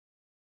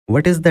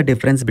What is the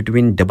difference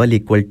between double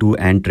equal to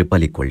and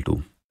triple equal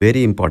to?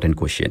 Very important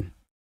question.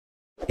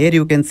 Here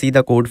you can see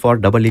the code for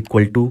double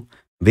equal to,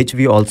 which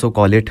we also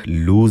call it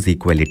loose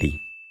equality.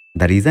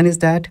 The reason is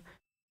that,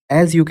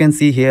 as you can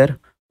see here,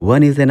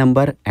 one is a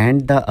number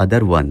and the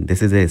other one,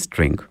 this is a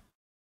string.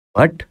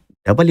 But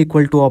double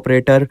equal to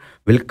operator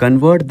will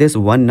convert this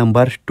one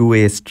number to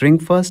a string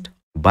first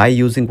by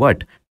using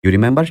what? You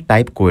remember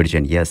type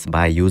coercion. Yes,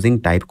 by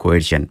using type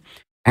coercion.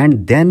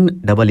 And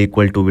then double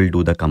equal to will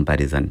do the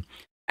comparison.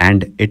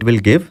 And it will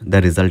give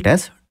the result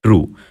as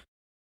true.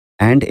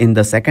 And in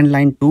the second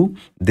line too,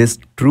 this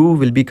true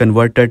will be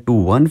converted to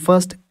 1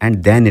 first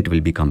and then it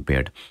will be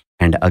compared.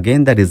 And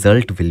again the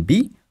result will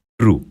be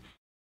true.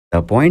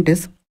 The point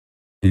is,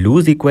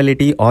 loose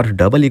equality or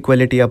double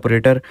equality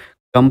operator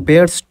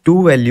compares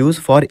two values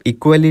for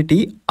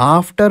equality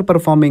after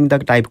performing the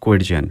type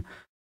coercion.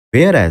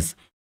 Whereas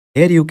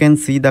here you can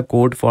see the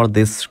code for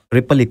this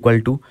triple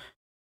equal to.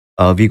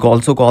 We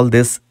also call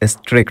this a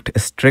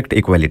strict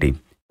equality,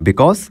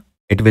 because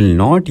it will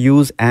not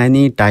use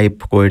any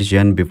type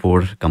coercion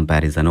before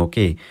comparison.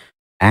 Okay,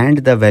 and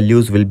the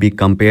values will be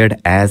compared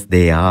as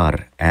they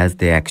are, as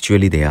they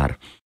actually they are.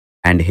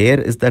 And here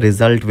is the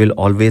result will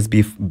always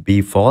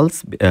be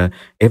false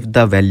if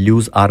the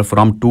values are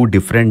from two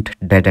different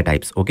data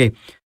types. Okay,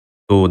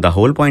 so the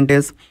whole point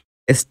is,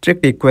 a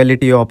strict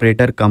equality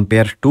operator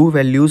compares two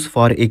values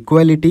for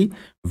equality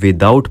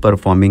without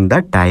performing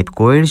the type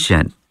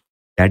coercion.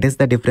 That is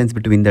the difference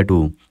between the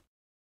two.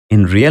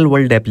 In real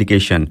world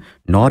application,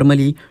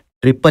 normally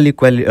strict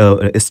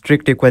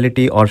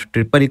equality or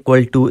triple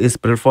equal to is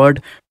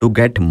preferred to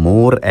get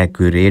more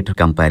accurate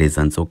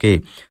comparisons.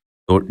 Okay,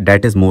 so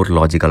that is more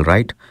logical,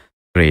 right?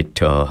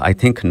 Great. I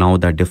think now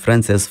the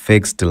difference is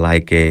fixed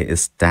like a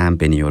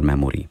stamp in your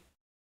memory.